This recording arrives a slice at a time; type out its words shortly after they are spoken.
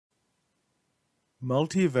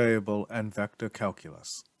Multivariable and vector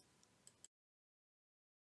calculus.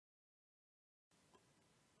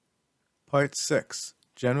 Part 6.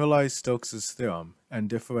 Generalized Stokes Theorem and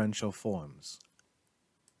differential forms.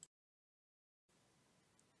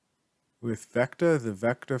 With vector, the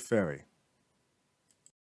vector fairy.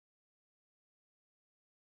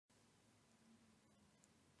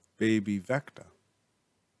 Baby vector.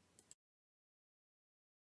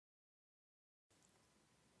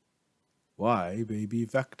 Why baby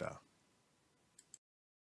vector?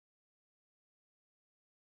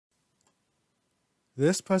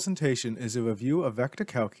 This presentation is a review of vector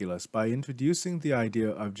calculus by introducing the idea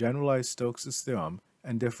of generalized Stokes' theorem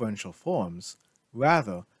and differential forms,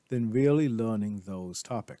 rather than really learning those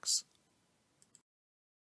topics.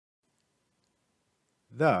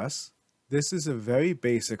 Thus, this is a very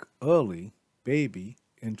basic early baby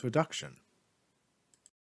introduction.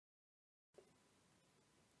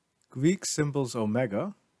 Greek symbols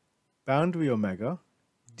omega, boundary omega,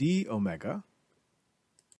 d omega.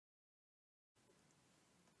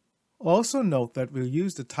 Also note that we'll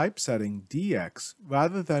use the typesetting dx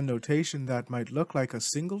rather than notation that might look like a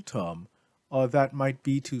single term or that might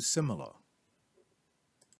be too similar.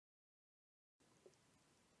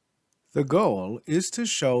 The goal is to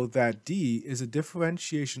show that d is a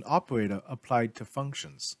differentiation operator applied to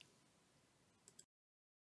functions.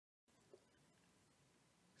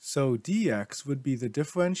 So dx would be the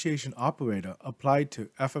differentiation operator applied to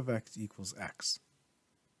f of x equals x.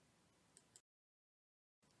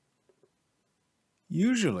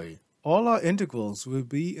 Usually, all our integrals will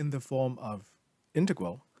be in the form of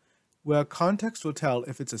integral, where context will tell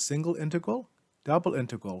if it's a single integral, double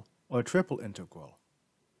integral, or triple integral.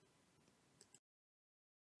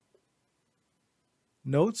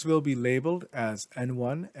 Notes will be labeled as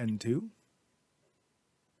n1, n2.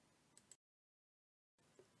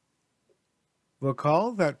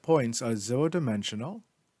 Recall that points are zero-dimensional,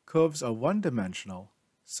 curves are one-dimensional,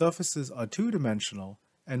 surfaces are two-dimensional,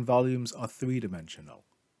 and volumes are three-dimensional.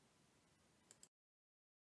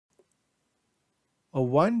 A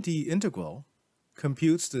 1D integral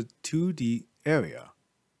computes the 2D area.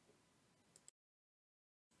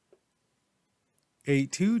 A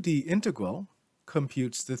 2D integral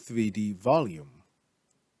computes the 3D volume.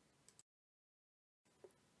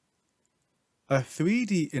 A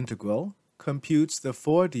 3D integral computes the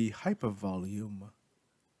 4D hypervolume.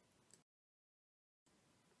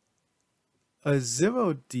 A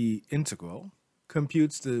 0D integral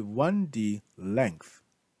computes the 1D length.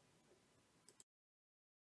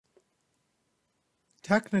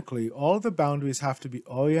 Technically, all the boundaries have to be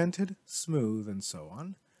oriented, smooth, and so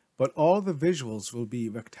on, but all the visuals will be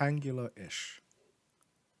rectangular-ish.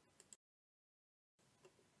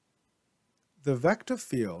 The vector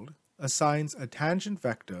field assigns a tangent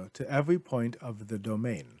vector to every point of the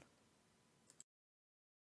domain.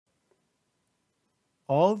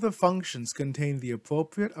 All the functions contain the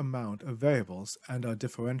appropriate amount of variables and are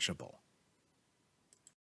differentiable.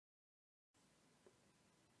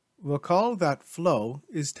 Recall that flow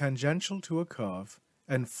is tangential to a curve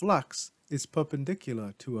and flux is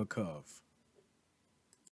perpendicular to a curve.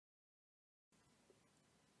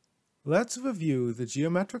 Let's review the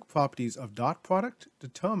geometric properties of dot product,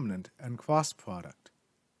 determinant, and cross product.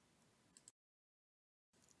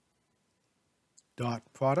 Dot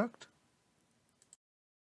product.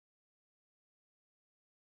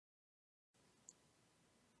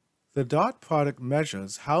 The dot product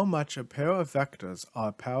measures how much a pair of vectors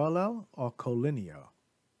are parallel or collinear.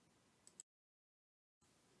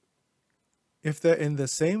 If they're in the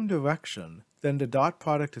same direction, then the dot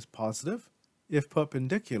product is positive. If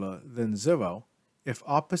perpendicular, then 0. If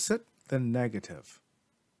opposite, then negative.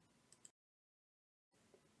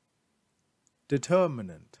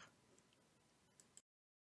 Determinant.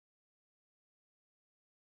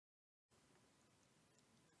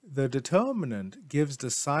 The determinant gives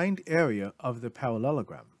the signed area of the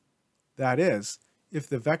parallelogram. That is, if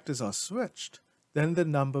the vectors are switched, then the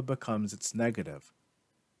number becomes its negative.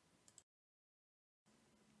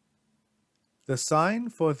 The sign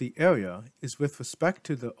for the area is with respect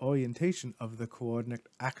to the orientation of the coordinate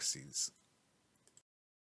axes.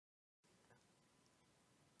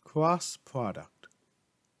 Cross product.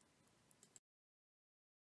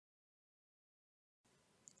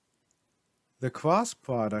 The cross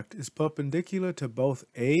product is perpendicular to both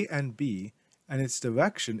A and B, and its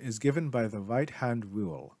direction is given by the right-hand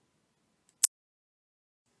rule.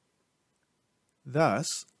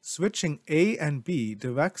 Thus, switching A and B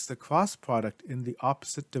directs the cross product in the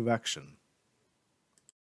opposite direction.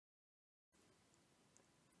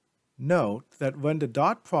 Note that when the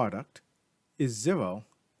dot product is 0,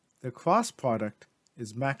 the cross product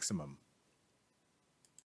is maximum.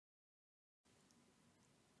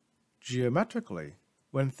 Geometrically,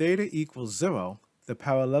 when theta equals 0, the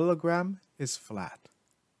parallelogram is flat.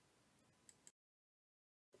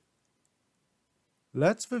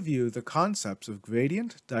 Let's review the concepts of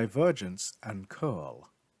gradient, divergence, and curl.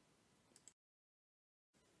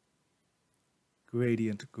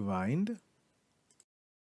 Gradient grind,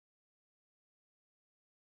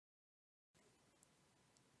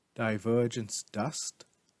 divergence dust,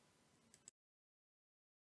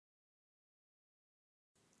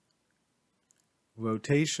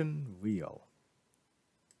 rotation wheel.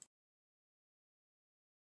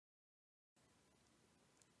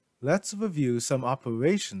 Let's review some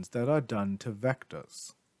operations that are done to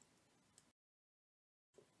vectors.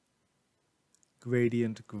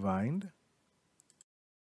 Gradient grind,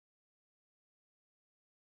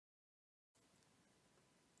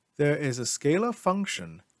 there is a scalar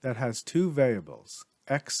function that has two variables,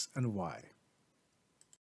 x and y.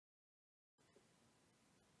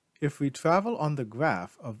 If we travel on the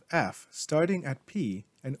graph of f starting at P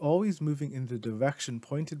and always moving in the direction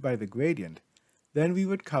pointed by the gradient, then we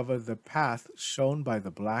would cover the path shown by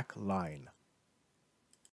the black line.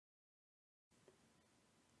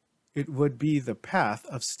 It would be the path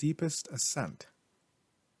of steepest ascent.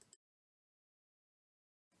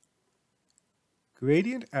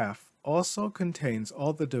 Gradient f also contains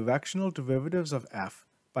all the directional derivatives of f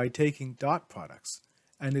by taking dot products,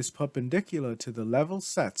 and is perpendicular to the level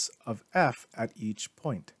sets of f at each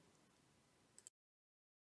point.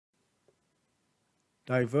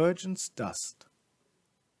 Divergence dust.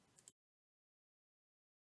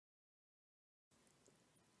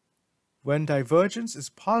 When divergence is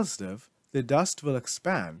positive, the dust will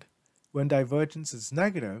expand. When divergence is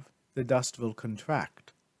negative, the dust will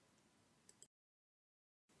contract.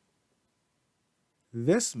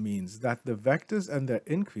 This means that the vectors and their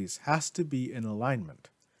increase has to be in alignment,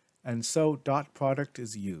 and so dot product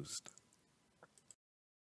is used.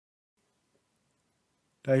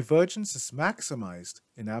 Divergence is maximized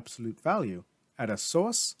in absolute value at a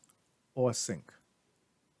source or sink.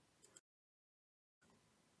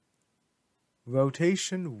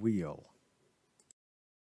 Rotation wheel.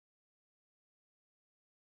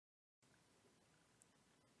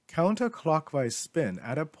 Counterclockwise spin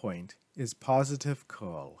at a point is positive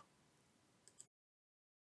curl.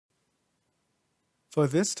 For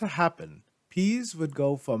this to happen, p's would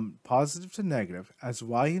go from positive to negative as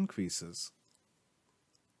y increases.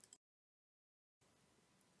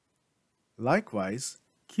 Likewise,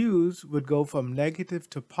 q's would go from negative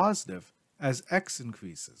to positive as x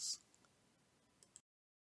increases.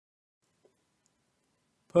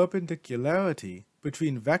 Perpendicularity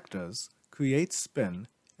between vectors creates spin,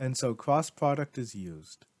 and so cross product is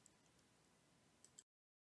used.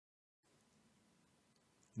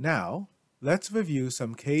 Now, let's review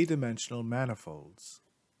some k-dimensional manifolds.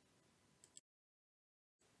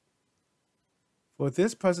 For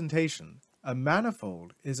this presentation, a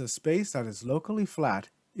manifold is a space that is locally flat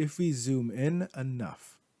if we zoom in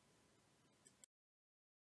enough.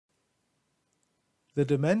 The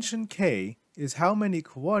dimension k is how many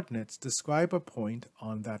coordinates describe a point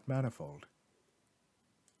on that manifold.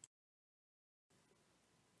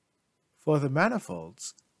 For the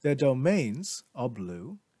manifolds, their domains are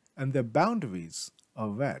blue and their boundaries are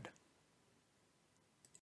red.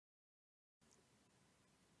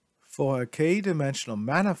 For a k-dimensional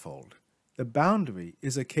manifold, the boundary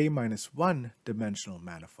is a k-1 dimensional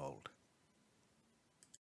manifold.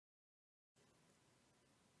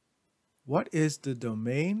 What is the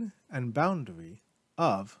domain and boundary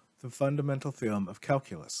of the fundamental theorem of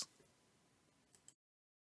calculus?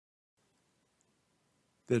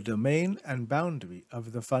 The domain and boundary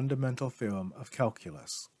of the fundamental theorem of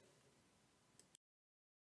calculus.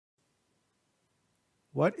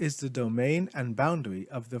 What is the domain and boundary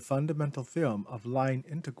of the fundamental theorem of line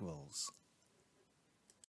integrals?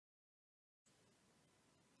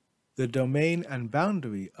 The domain and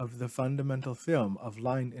boundary of the fundamental theorem of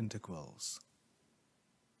line integrals.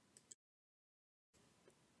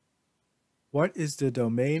 What is the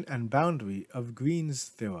domain and boundary of Green's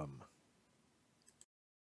theorem?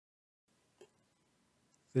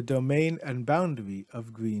 The domain and boundary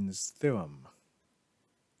of Green's theorem.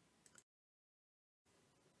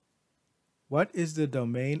 What is the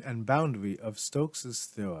domain and boundary of Stokes's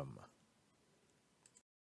theorem?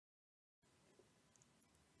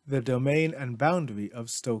 The domain and boundary of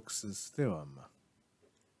Stokes's theorem.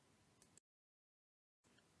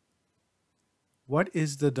 What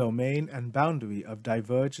is the domain and boundary of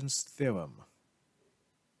divergence theorem?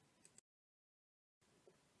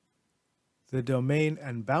 The domain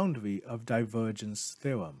and boundary of divergence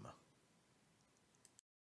theorem.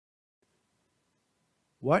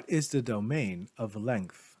 What is the domain of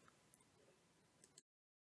length?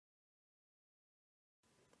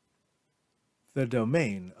 The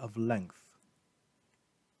domain of length.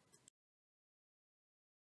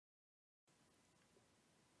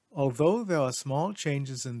 Although there are small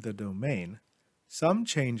changes in the domain, some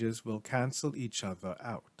changes will cancel each other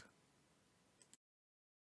out.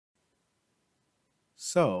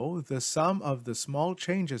 So, the sum of the small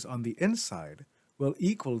changes on the inside will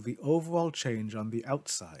equal the overall change on the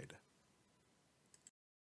outside.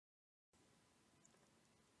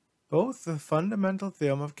 Both the fundamental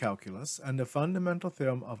theorem of calculus and the fundamental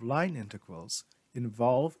theorem of line integrals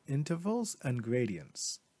involve intervals and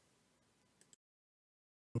gradients.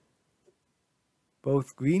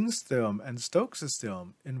 Both Green's theorem and Stokes'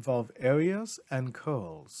 theorem involve areas and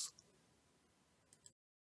curls.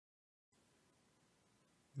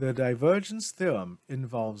 The divergence theorem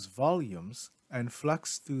involves volumes and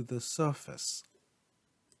flux through the surface.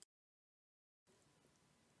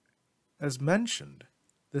 As mentioned,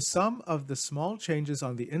 the sum of the small changes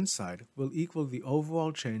on the inside will equal the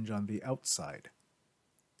overall change on the outside.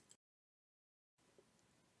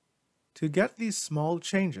 To get these small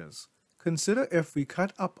changes, consider if we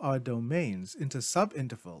cut up our domains into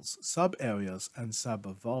subintervals, subareas, and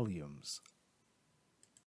subvolumes.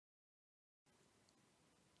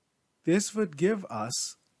 This would give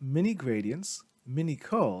us mini gradients, mini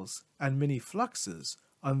curls, and mini fluxes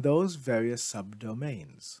on those various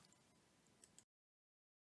subdomains.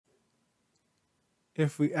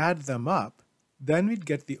 If we add them up, then we'd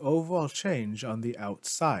get the overall change on the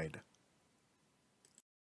outside.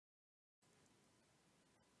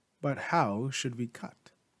 But how should we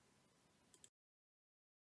cut?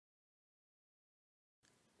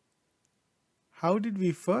 How did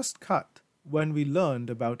we first cut when we learned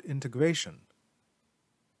about integration?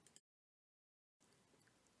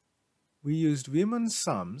 We used Riemann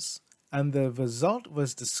sums, and the result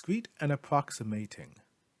was discrete and approximating.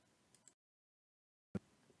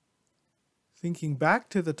 Thinking back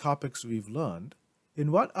to the topics we've learned,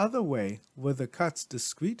 in what other way were the cuts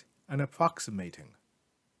discrete and approximating?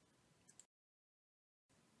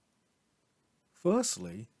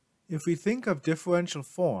 Firstly, if we think of differential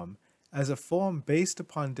form as a form based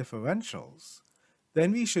upon differentials,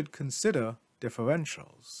 then we should consider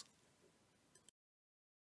differentials.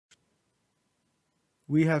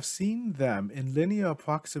 We have seen them in linear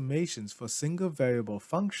approximations for single variable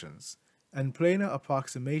functions and planar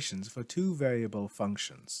approximations for two variable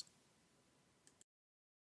functions.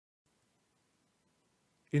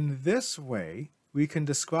 In this way, we can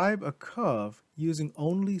describe a curve using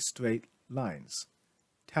only straight lines,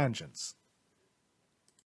 tangents.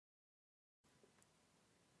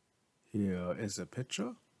 Here is a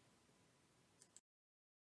picture.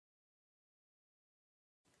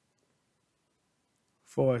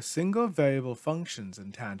 For single variable functions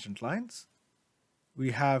and tangent lines,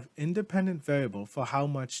 we have independent variable for how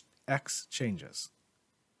much x changes,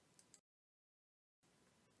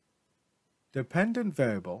 dependent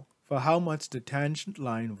variable for how much the tangent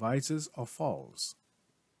line rises or falls.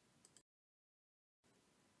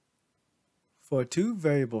 For two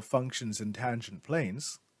variable functions in tangent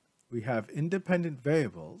planes, we have independent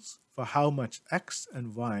variables for how much x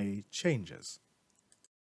and y changes,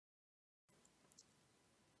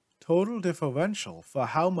 total differential for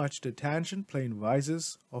how much the tangent plane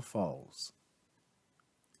rises or falls.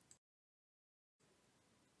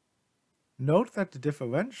 Note that the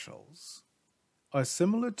differentials are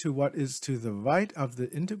similar to what is to the right of the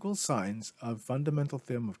integral signs of fundamental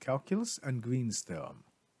theorem of calculus and Green's theorem.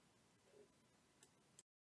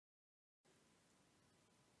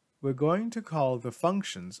 We're going to call the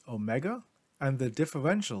functions omega and the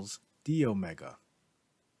differentials d omega.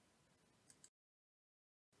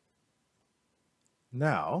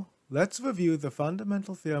 Now, let's review the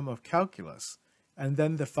fundamental theorem of calculus and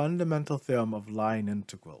then the fundamental theorem of line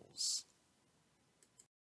integrals.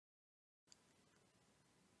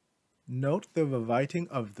 Note the rewriting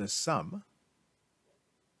of the sum.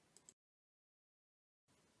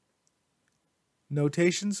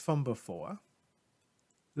 Notations from before.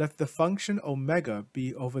 Let the function omega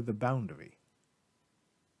be over the boundary.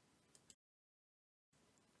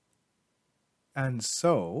 And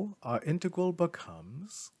so, our integral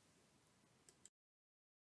becomes,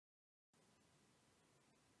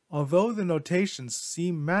 although the notations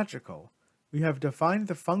seem magical, we have defined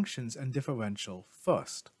the functions and differential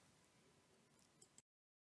first.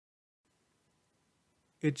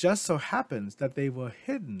 It just so happens that they were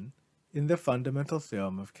hidden in the fundamental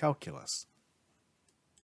theorem of calculus.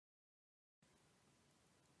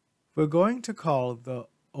 We're going to call the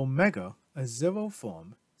omega a zero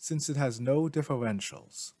form since it has no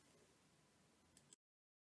differentials.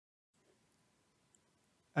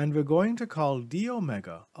 And we're going to call d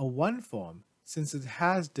omega a one form since it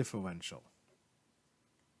has differential.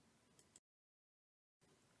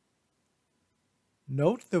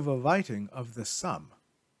 Note the rewriting of the sum.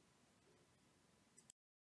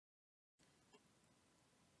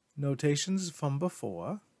 Notations from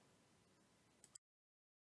before.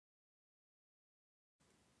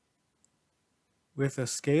 With a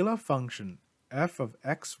scalar function f of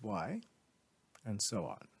x, y, and so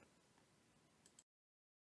on.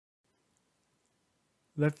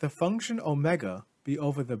 Let the function omega be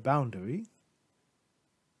over the boundary.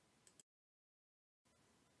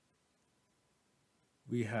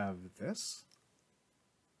 We have this.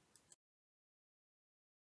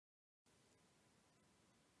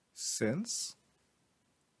 Since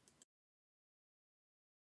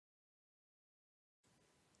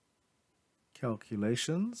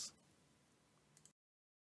calculations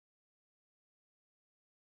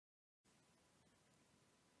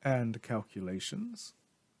and calculations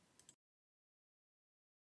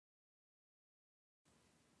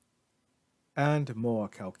and more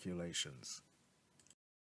calculations.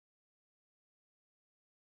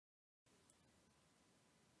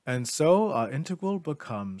 And so our integral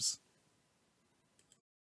becomes,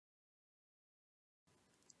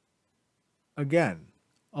 again,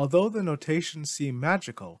 although the notations seem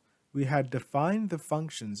magical, we had defined the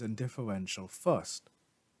functions and differential first.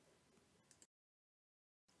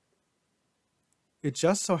 It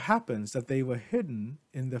just so happens that they were hidden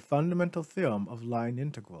in the fundamental theorem of line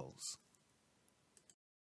integrals.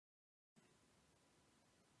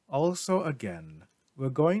 Also again, we're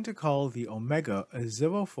going to call the omega a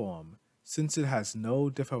zero form since it has no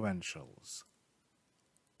differentials.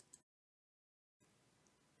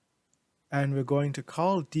 And we're going to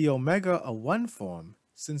call d omega a one form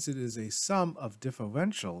since it is a sum of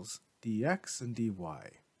differentials dx and dy.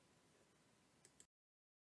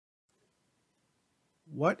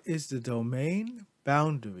 What is the domain,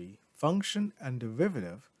 boundary, function, and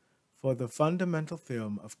derivative for the fundamental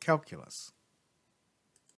theorem of calculus?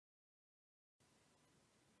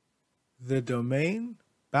 The domain,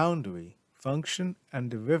 boundary, function,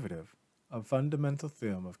 and derivative of fundamental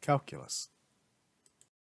theorem of calculus.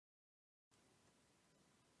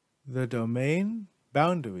 The domain,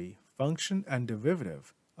 boundary, function, and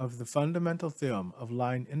derivative of the fundamental theorem of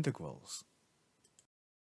line integrals.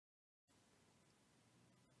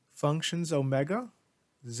 Functions omega,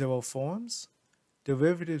 zero forms.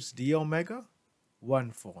 Derivatives d omega,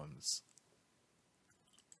 one forms.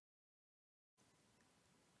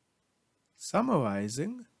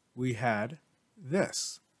 Summarizing, we had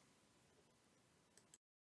this.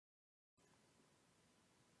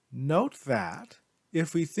 Note that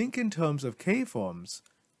if we think in terms of k-forms,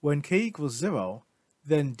 when k equals 0,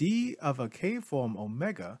 then d of a k-form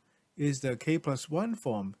omega is the k plus 1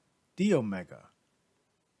 form d omega.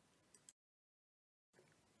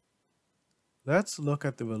 Let's look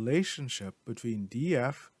at the relationship between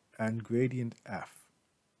df and gradient f.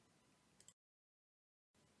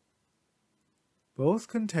 Both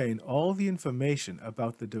contain all the information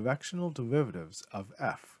about the directional derivatives of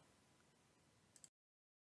f.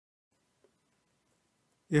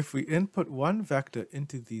 If we input one vector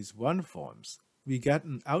into these one forms, we get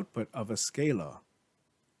an output of a scalar.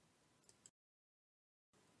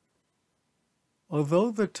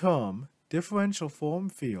 Although the term differential form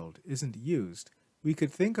field isn't used, we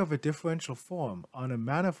could think of a differential form on a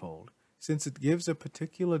manifold since it gives a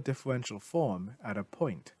particular differential form at a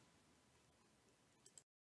point.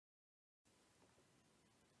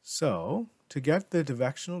 So, to get the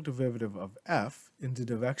directional derivative of f in the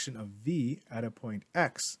direction of v at a point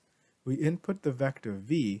x, we input the vector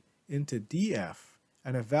v into df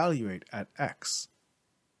and evaluate at x.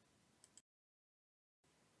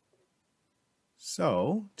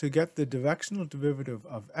 So, to get the directional derivative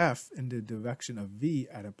of f in the direction of v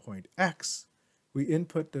at a point x, we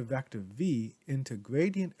input the vector v into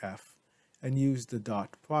gradient f and use the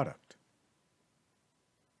dot product.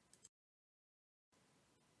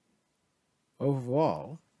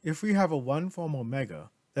 Overall, if we have a one-form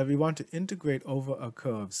omega that we want to integrate over a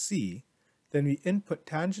curve c, then we input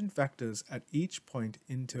tangent vectors at each point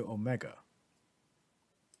into omega.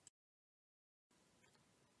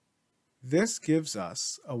 This gives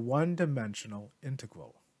us a one-dimensional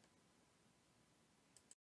integral.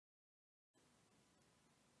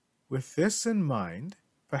 With this in mind,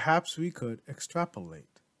 perhaps we could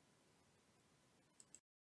extrapolate.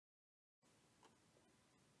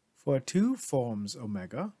 For two forms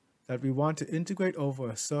omega, that we want to integrate over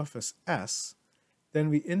a surface S, then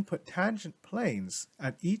we input tangent planes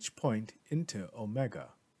at each point into omega.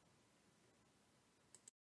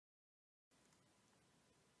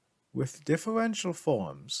 With differential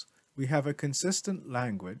forms, we have a consistent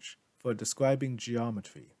language for describing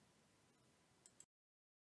geometry.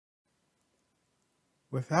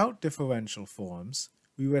 Without differential forms,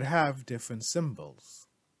 we would have different symbols.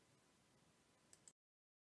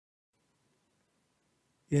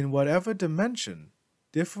 In whatever dimension,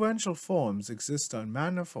 differential forms exist on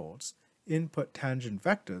manifolds, input tangent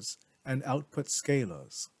vectors, and output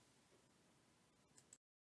scalars.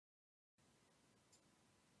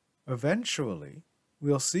 Eventually,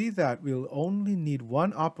 we'll see that we'll only need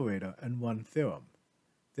one operator and one theorem,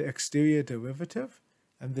 the exterior derivative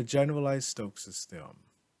and the Generalized Stokes Theorem.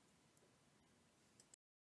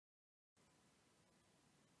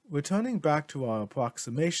 Returning back to our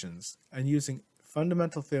approximations and using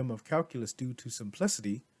fundamental theorem of calculus due to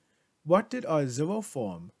simplicity, what did our zero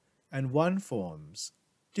form and one forms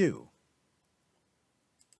do?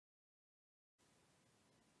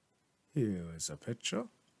 Here is a picture.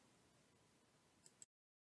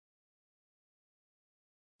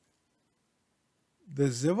 The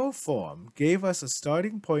zero form gave us a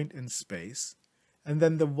starting point in space, and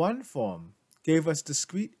then the one form gave us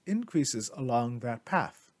discrete increases along that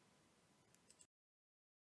path.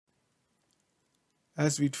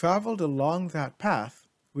 As we traveled along that path,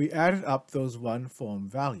 we added up those one form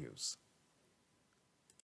values.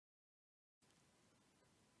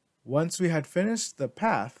 Once we had finished the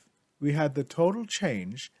path, we had the total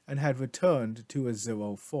change and had returned to a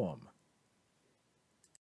zero form.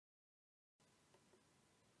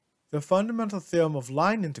 The fundamental theorem of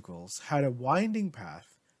line integrals had a winding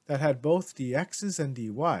path that had both dx's and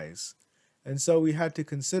dy's, and so we had to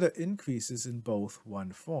consider increases in both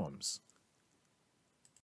one forms.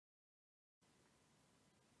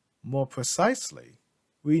 More precisely,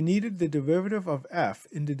 we needed the derivative of f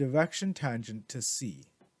in the direction tangent to c.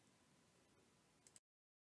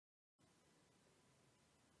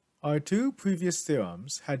 Our two previous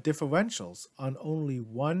theorems had differentials on only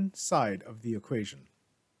one side of the equation.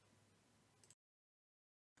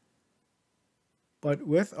 But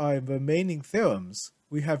with our remaining theorems,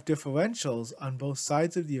 we have differentials on both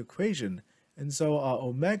sides of the equation, and so our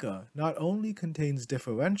omega not only contains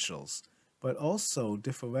differentials, but also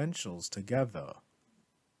differentials together.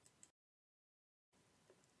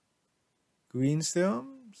 Green's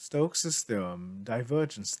theorem, Stokes' theorem,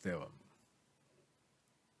 divergence theorem.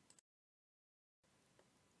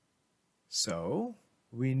 So,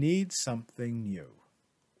 we need something new.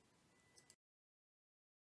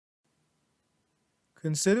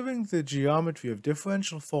 Considering the geometry of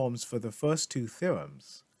differential forms for the first two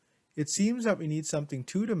theorems, it seems that we need something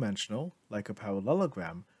two-dimensional, like a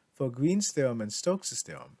parallelogram, for Green's theorem and Stokes'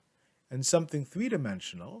 theorem, and something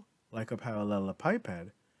three-dimensional, like a parallelepiped,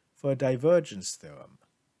 for a divergence theorem.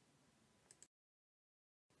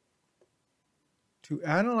 To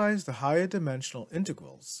analyze the higher dimensional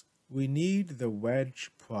integrals, we need the wedge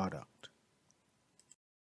product.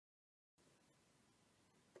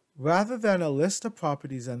 Rather than a list of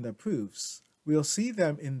properties and their proofs, we'll see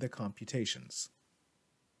them in the computations.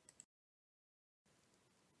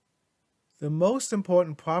 The most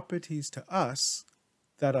important properties to us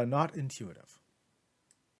that are not intuitive.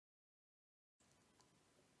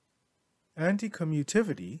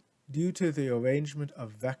 Anticommutativity due to the arrangement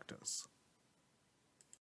of vectors.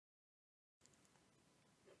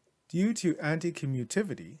 Due to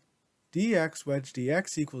anticommutativity, dx wedge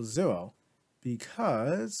dx equals 0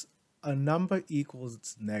 because a number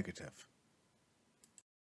equals negative.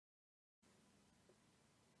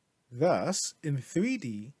 Thus, in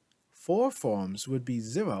 3D, four forms would be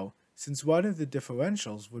 0 since one of the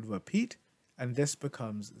differentials would repeat and this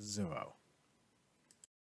becomes 0.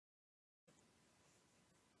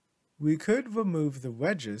 We could remove the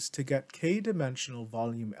wedges to get k-dimensional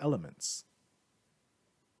volume elements.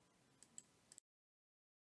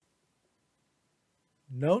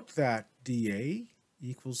 Note that dA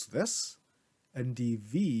equals this, and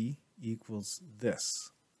dV equals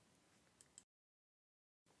this.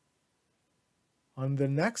 On the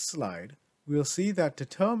next slide, we'll see that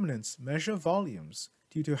determinants measure volumes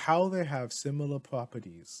due to how they have similar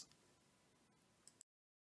properties.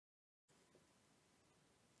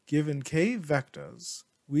 Given k vectors,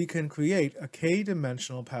 we can create a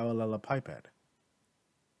k-dimensional parallelepiped.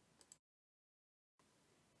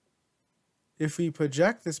 If we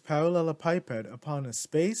project this parallelepiped upon a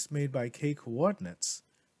space made by k coordinates,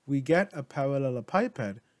 we get a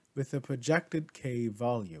parallelepiped with a projected k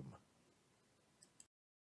volume.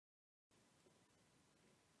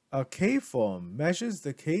 A K-form measures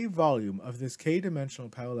the K-volume of this K-dimensional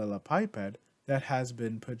parallelepiped that has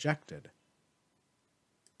been projected.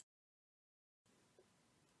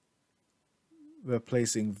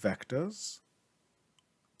 Replacing vectors.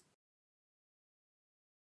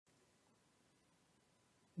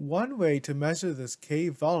 One way to measure this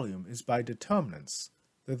K-volume is by determinants,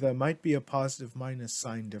 though there might be a positive-minus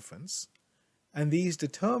sign difference, and these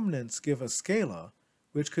determinants give a scalar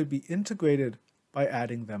which could be integrated by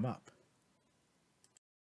adding them up.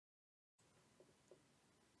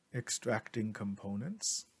 Extracting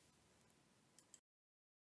components.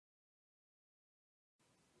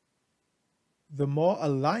 The more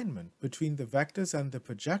alignment between the vectors and the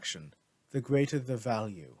projection, the greater the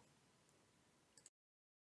value.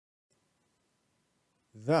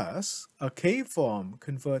 Thus, a K-form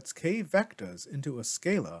converts K-vectors into a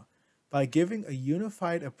scalar by giving a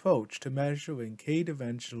unified approach to measuring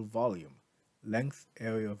K-dimensional volume, length,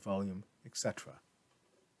 area, volume, etc.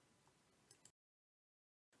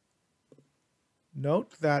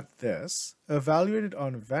 Note that this, evaluated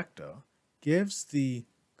on a vector, gives the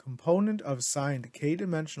component of signed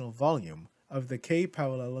K-dimensional volume of the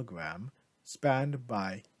K-parallelogram spanned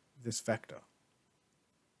by this vector.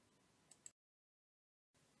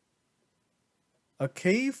 A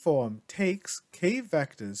K-form takes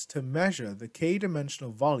K-vectors to measure the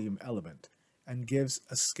K-dimensional volume element and gives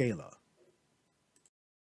a scalar.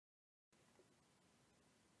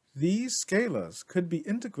 These scalars could be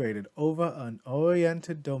integrated over an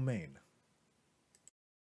oriented domain.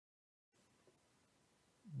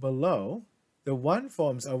 Below, the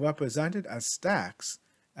one-forms are represented as stacks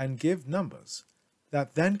and give numbers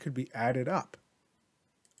that then could be added up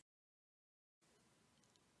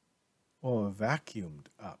or vacuumed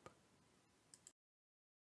up.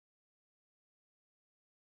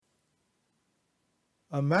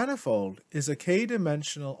 A manifold is a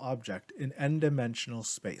k-dimensional object in n-dimensional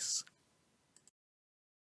space.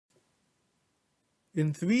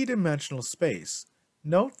 In three-dimensional space,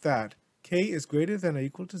 note that k is greater than or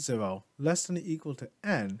equal to 0, less than or equal to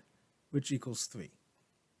n, which equals 3.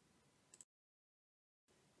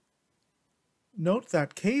 Note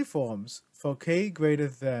that k-forms for k greater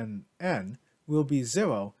than n will be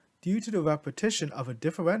 0 due to the repetition of a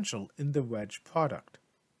differential in the wedge product.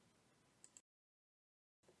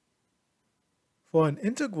 For an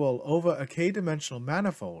integral over a k-dimensional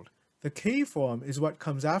manifold, the k-form is what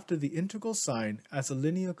comes after the integral sign as a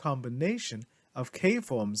linear combination of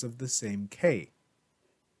k-forms of the same k.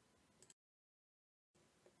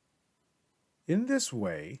 In this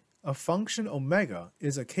way, a function omega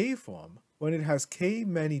is a k-form when it has k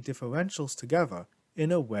many differentials together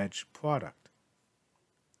in a wedge product.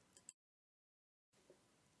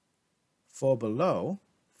 For below,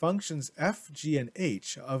 functions f, g, and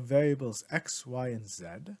h are variables x, y, and z.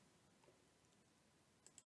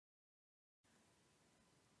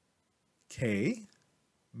 K,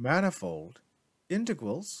 manifold,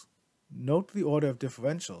 integrals, note the order of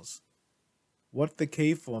differentials, what the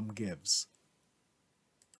k-form gives.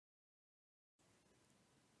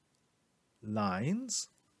 Lines,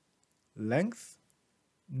 length,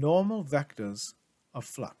 normal vectors of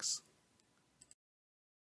flux.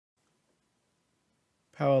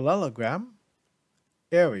 Parallelogram,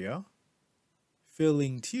 area,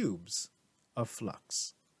 filling tubes of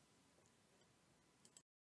flux.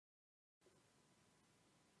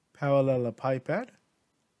 Parallelepiped,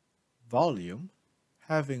 volume,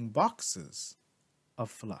 having boxes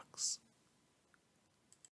of flux.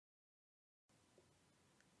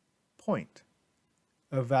 Point,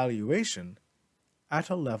 evaluation at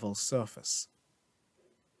a level surface.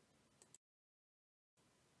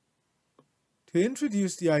 To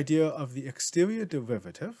introduce the idea of the exterior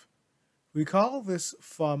derivative, recall this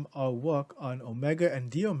from our work on omega and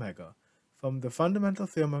d omega from the fundamental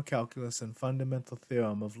theorem of calculus and fundamental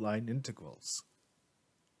theorem of line integrals.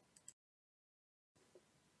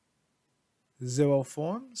 Zero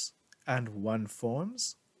forms and one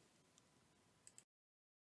forms.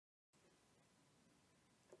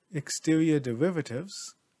 Exterior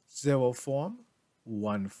derivatives, zero form,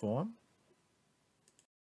 one form.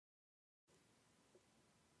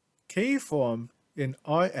 K-form in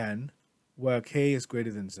Rn, where k is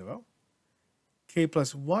greater than 0. K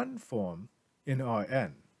plus 1 form in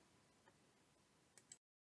Rn.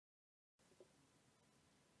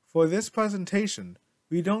 For this presentation,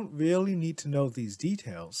 we don't really need to know these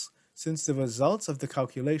details, since the results of the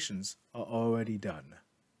calculations are already done.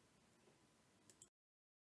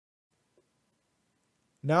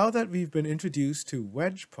 Now that we've been introduced to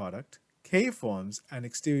wedge product, k-forms, and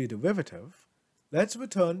exterior derivative, let's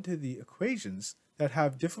return to the equations that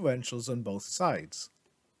have differentials on both sides.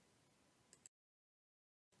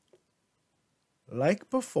 Like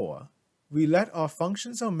before, we let our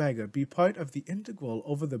functions omega be part of the integral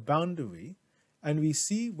over the boundary, and we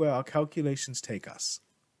see where our calculations take us.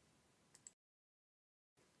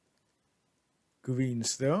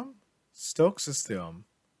 Green's theorem, Stokes' theorem,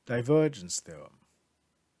 divergence theorem.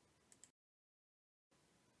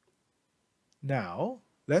 Now,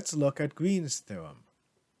 let's look at Green's theorem.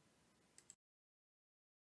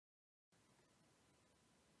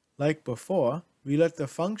 Like before, we let the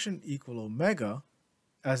function equal omega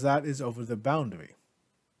as that is over the boundary.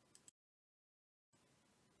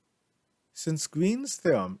 Since Green's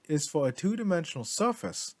theorem is for a two-dimensional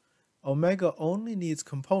surface, omega only needs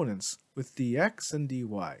components with dx and dy.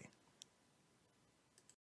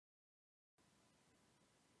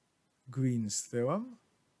 Green's theorem.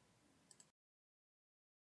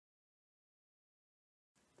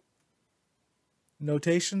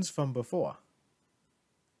 Notations from before.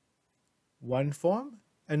 One form,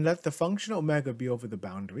 and let the function omega be over the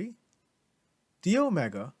boundary. D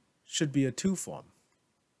omega should be a two form.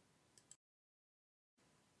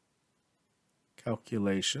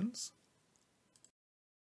 Calculations.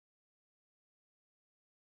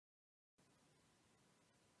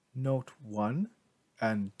 Note 1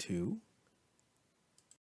 and 2.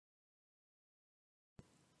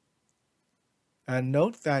 And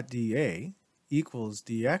note that dA equals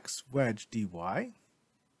dx wedge dy.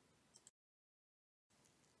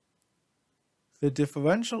 The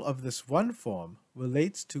differential of this one form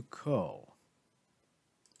relates to curl.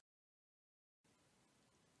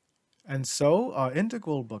 And so our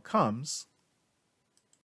integral becomes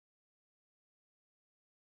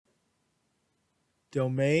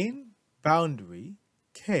domain boundary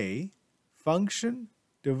k function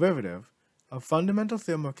derivative of fundamental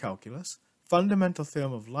theorem of calculus, fundamental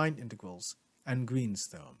theorem of line integrals, and Green's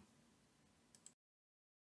theorem.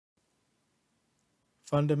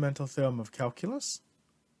 Fundamental theorem of calculus,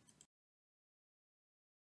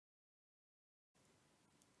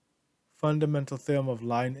 fundamental theorem of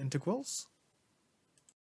line integrals,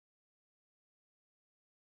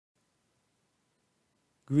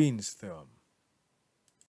 Green's theorem.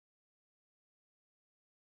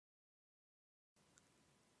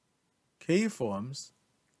 K forms,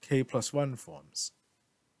 k plus 1 forms.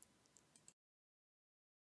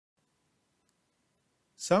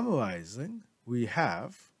 Summarizing, we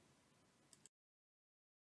have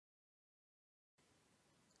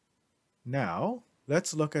now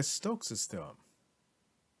let's look at Stokes' theorem.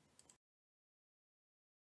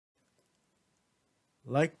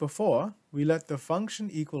 Like before, we let the function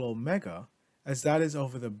equal omega as that is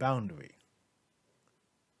over the boundary.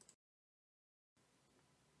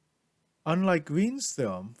 Unlike Green's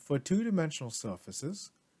theorem for two-dimensional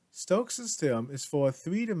surfaces, Stokes' theorem is for a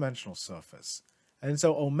three-dimensional surface, and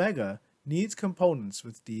so omega needs components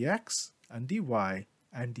with dx and dy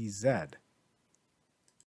and dz.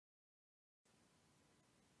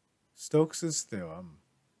 Stokes' theorem.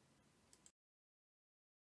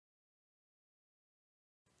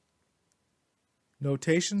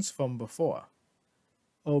 Notations from before.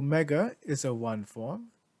 Omega is a one form.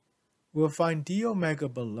 We'll find d omega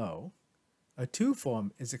below. A two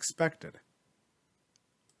form is expected.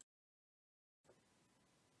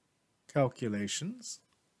 Calculations.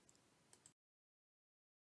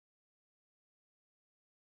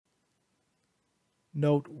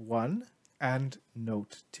 Note 1 and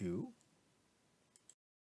Note 2.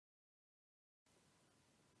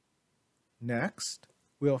 Next,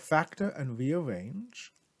 we'll factor and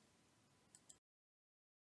rearrange.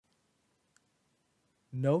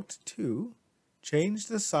 Note 2, change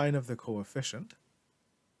the sign of the coefficient.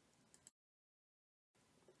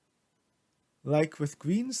 Like with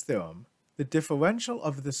Green's theorem, the differential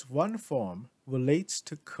of this one form relates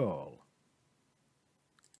to curl.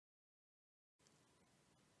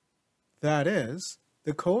 That is,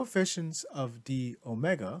 the coefficients of d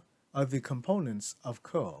omega are the components of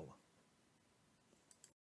curl,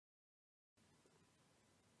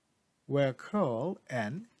 where curl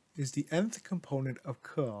n is the nth component of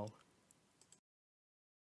curl.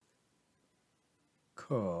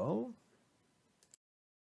 Curl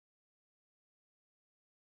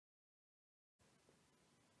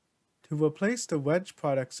to replace the wedge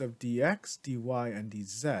products of dx, dy, and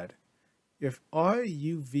dz, if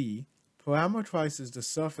RUV parameterizes the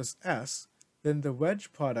surface S, then the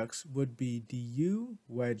wedge products would be du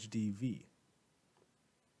wedge dv,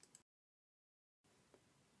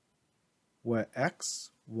 where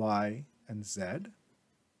x, y, and z.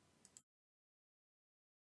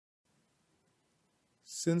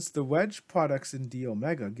 Since the wedge products in d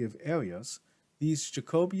omega give areas, these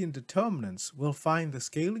Jacobian determinants will find the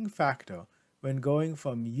scaling factor when going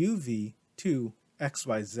from uv to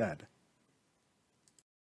xyz.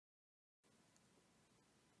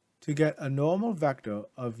 To get a normal vector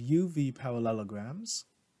of UV parallelograms,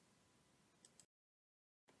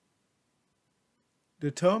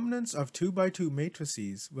 determinants of 2 by 2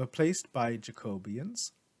 matrices replaced by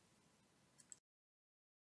Jacobians,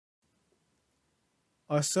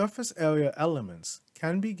 our surface area elements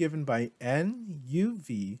can be given by n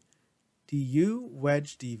uv du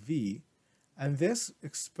wedge dv, and this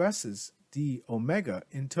expresses d omega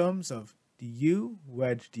in terms of du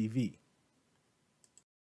wedge dv.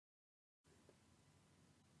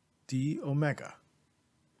 d omega.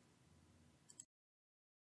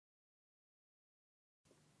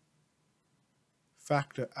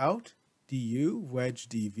 Factor out du wedge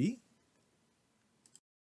dv.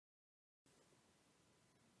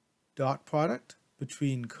 Dot product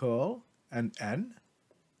between curl and n.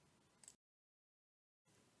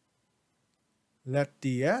 Let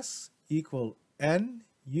ds equal n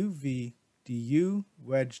uv du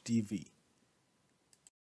wedge dv.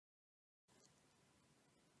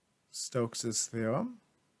 Stokes' theorem.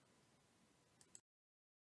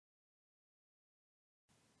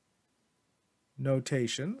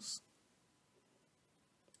 Notations.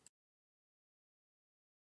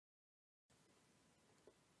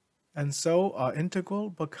 And so our integral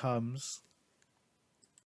becomes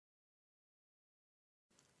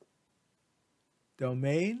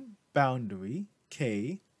domain boundary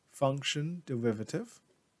k function derivative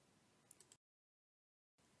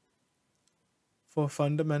for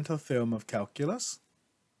fundamental theorem of calculus,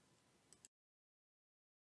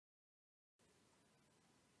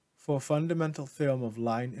 for fundamental theorem of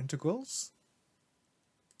line integrals,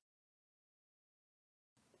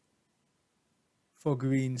 for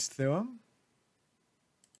Green's theorem,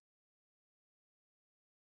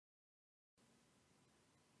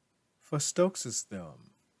 for Stokes'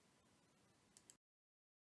 theorem.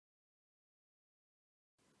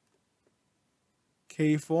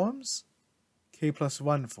 K forms,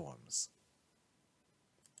 k+1 forms.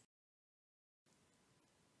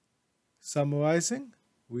 Summarizing,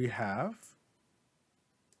 we have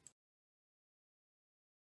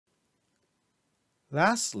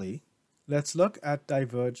lastly, let's look at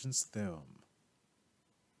divergence theorem.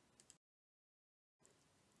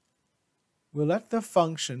 We'll let the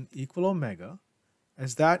function equal omega,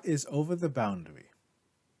 as that is over the boundary.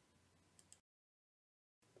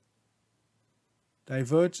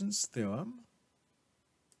 Divergence theorem.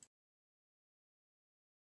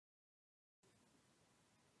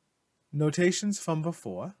 Notations from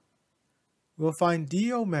before. We'll find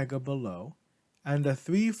d omega below, and the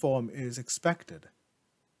 3 form is expected.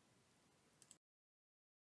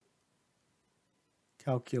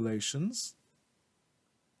 Calculations.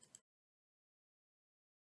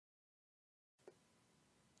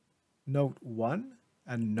 Note 1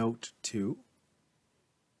 and Note 2.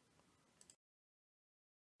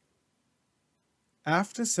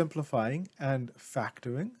 After simplifying and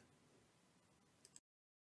factoring,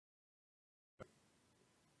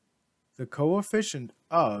 the coefficient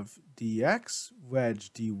of dx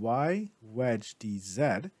wedge dy wedge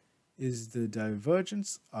dz is the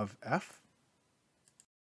divergence of f.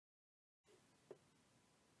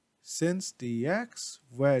 Since dx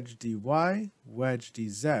wedge dy wedge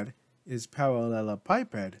dz is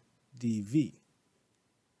parallelepiped dv.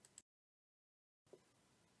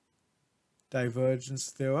 Divergence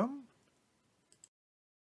theorem.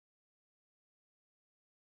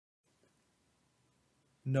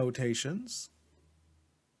 Notations.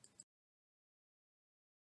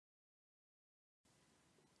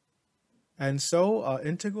 And so our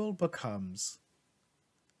integral becomes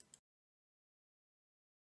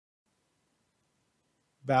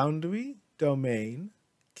boundary domain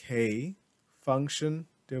k function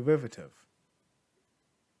derivative.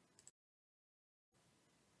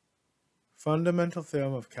 Fundamental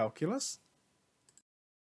theorem of calculus.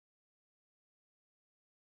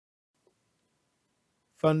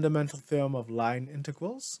 Fundamental theorem of line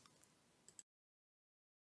integrals.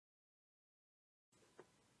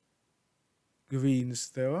 Green's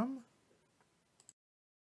theorem.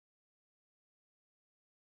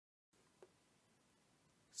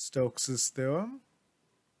 Stokes' theorem.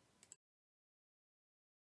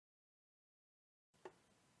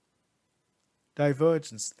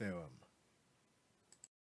 Divergence theorem.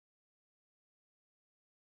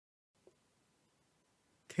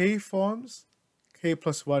 K forms,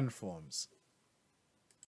 k+1 forms.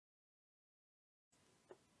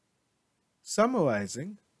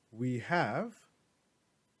 Summarizing, we have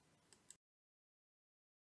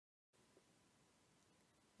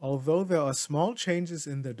although there are small changes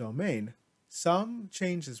in the domain, some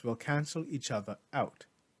changes will cancel each other out.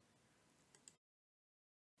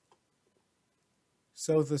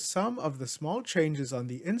 So the sum of the small changes on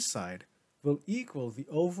the inside will equal the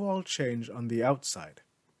overall change on the outside.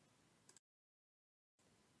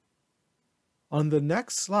 On the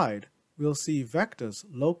next slide, we'll see vectors'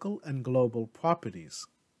 local and global properties.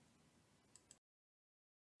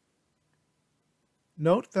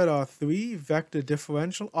 Note that our three vector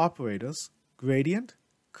differential operators, gradient,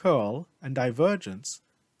 curl, and divergence,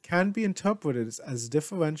 can be interpreted as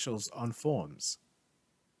differentials on forms.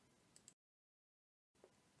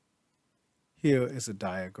 Here is a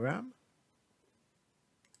diagram.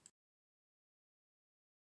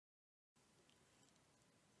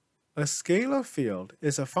 A scalar field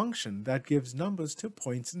is a function that gives numbers to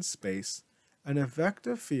points in space, and a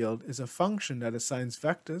vector field is a function that assigns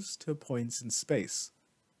vectors to points in space.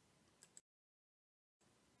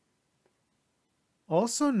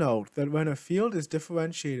 Also note that when a field is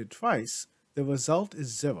differentiated twice, the result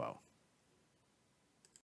is 0.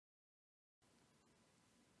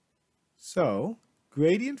 So,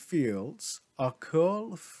 gradient fields are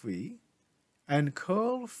curl-free, and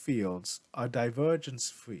curl fields are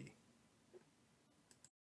divergence-free.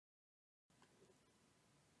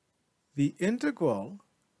 The integral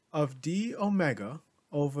of d omega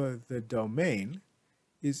over the domain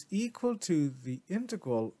is equal to the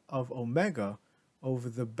integral of omega over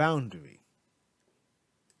the boundary.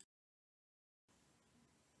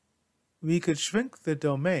 We could shrink the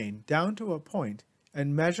domain down to a point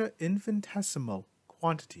and measure infinitesimal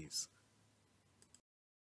quantities.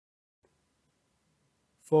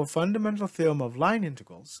 For fundamental theorem of line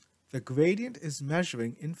integrals, the gradient is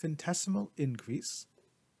measuring infinitesimal increase.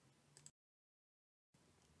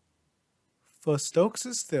 For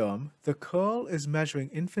Stokes' theorem, the curl is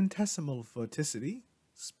measuring infinitesimal vorticity,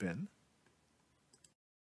 spin.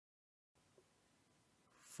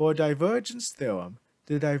 For divergence theorem,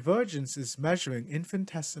 the divergence is measuring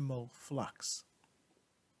infinitesimal flux.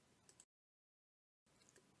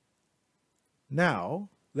 Now,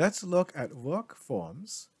 let's look at work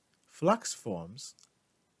forms, flux forms,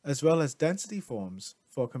 as well as density forms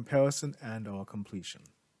for comparison and/or completion.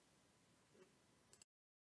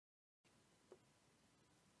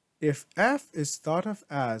 If F is thought of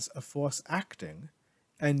as a force acting,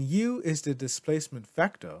 and U is the displacement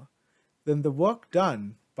vector, then the work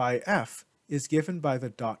done by F is given by the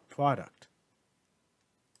dot product.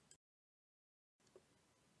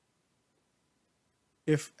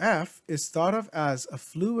 If F is thought of as a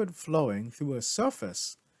fluid flowing through a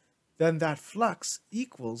surface, then that flux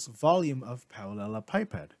equals volume of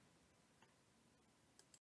parallelepiped.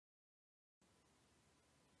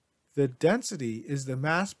 The density is the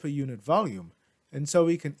mass per unit volume, and so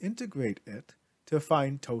we can integrate it to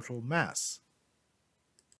find total mass.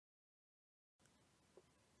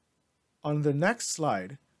 On the next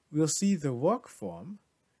slide, we'll see the work form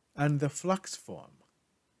and the flux form.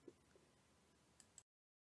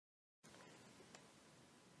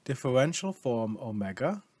 Differential form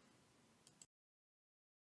omega,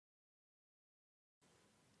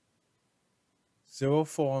 zero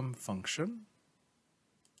form function,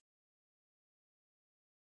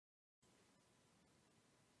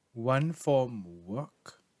 one form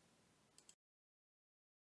work,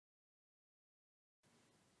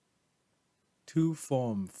 two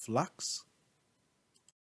form flux,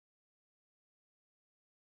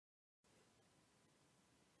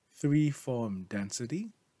 three form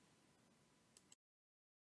density,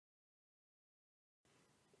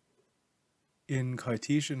 in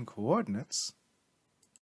Cartesian coordinates,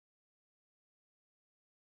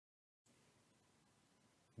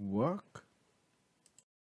 work,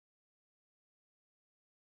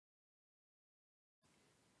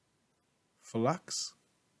 flux,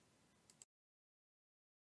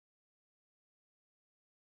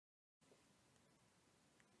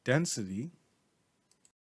 density,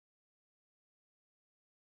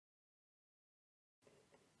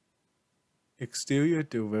 exterior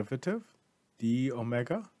derivative, d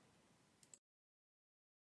omega,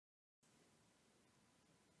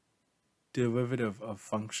 derivative of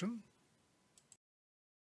function,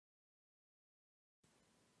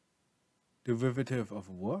 derivative of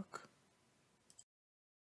work,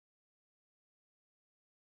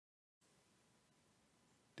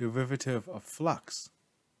 derivative of flux,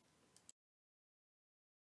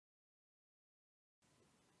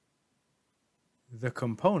 the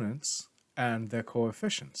components and their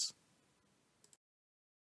coefficients.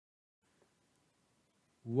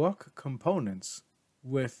 Work components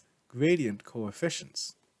with gradient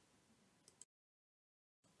coefficients.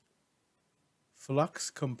 Flux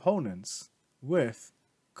components with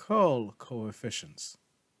curl coefficients.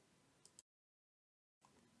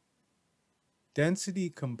 Density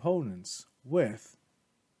components with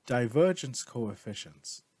divergence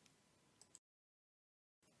coefficients.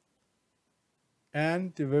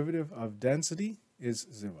 And derivative of density is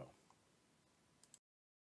 0.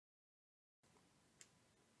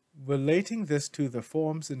 Relating this to the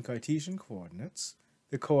forms in Cartesian coordinates,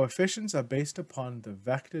 the coefficients are based upon the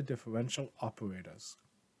vector differential operators.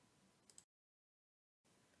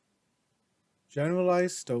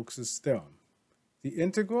 Generalized Stokes Theorem. The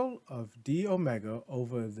integral of d omega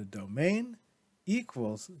over the domain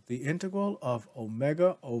equals the integral of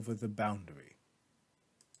omega over the boundary.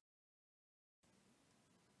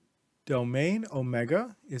 Domain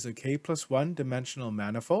omega is a k+1 dimensional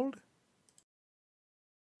manifold.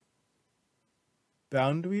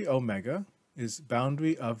 Boundary omega is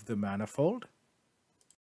boundary of the manifold.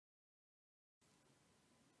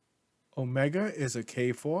 Omega is a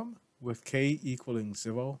k-form with k equaling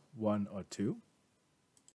 0, 1, or 2.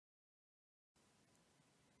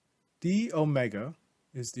 d omega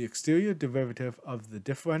is the exterior derivative of the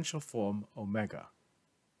differential form omega.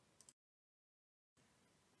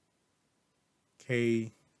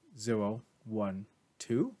 K 0, 1,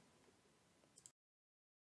 2.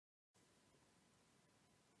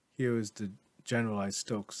 Here is the generalized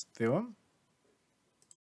Stokes theorem.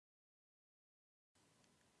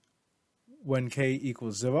 When k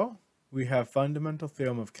equals 0, we have fundamental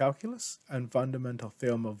theorem of calculus and fundamental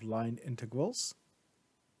theorem of line integrals.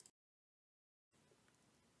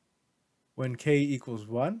 When k equals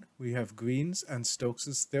 1, we have Green's and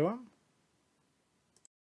Stokes' theorem.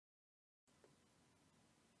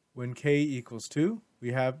 When k equals 2,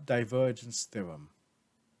 we have divergence theorem.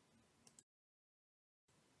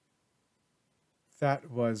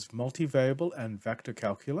 That was multivariable and vector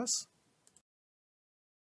calculus.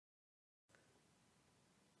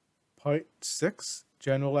 Part 6,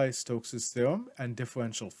 Generalized Stokes Theorem and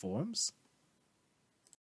Differential Forms.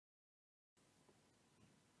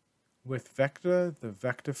 With Vector, the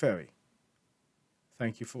Vector Fairy.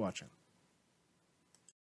 Thank you for watching.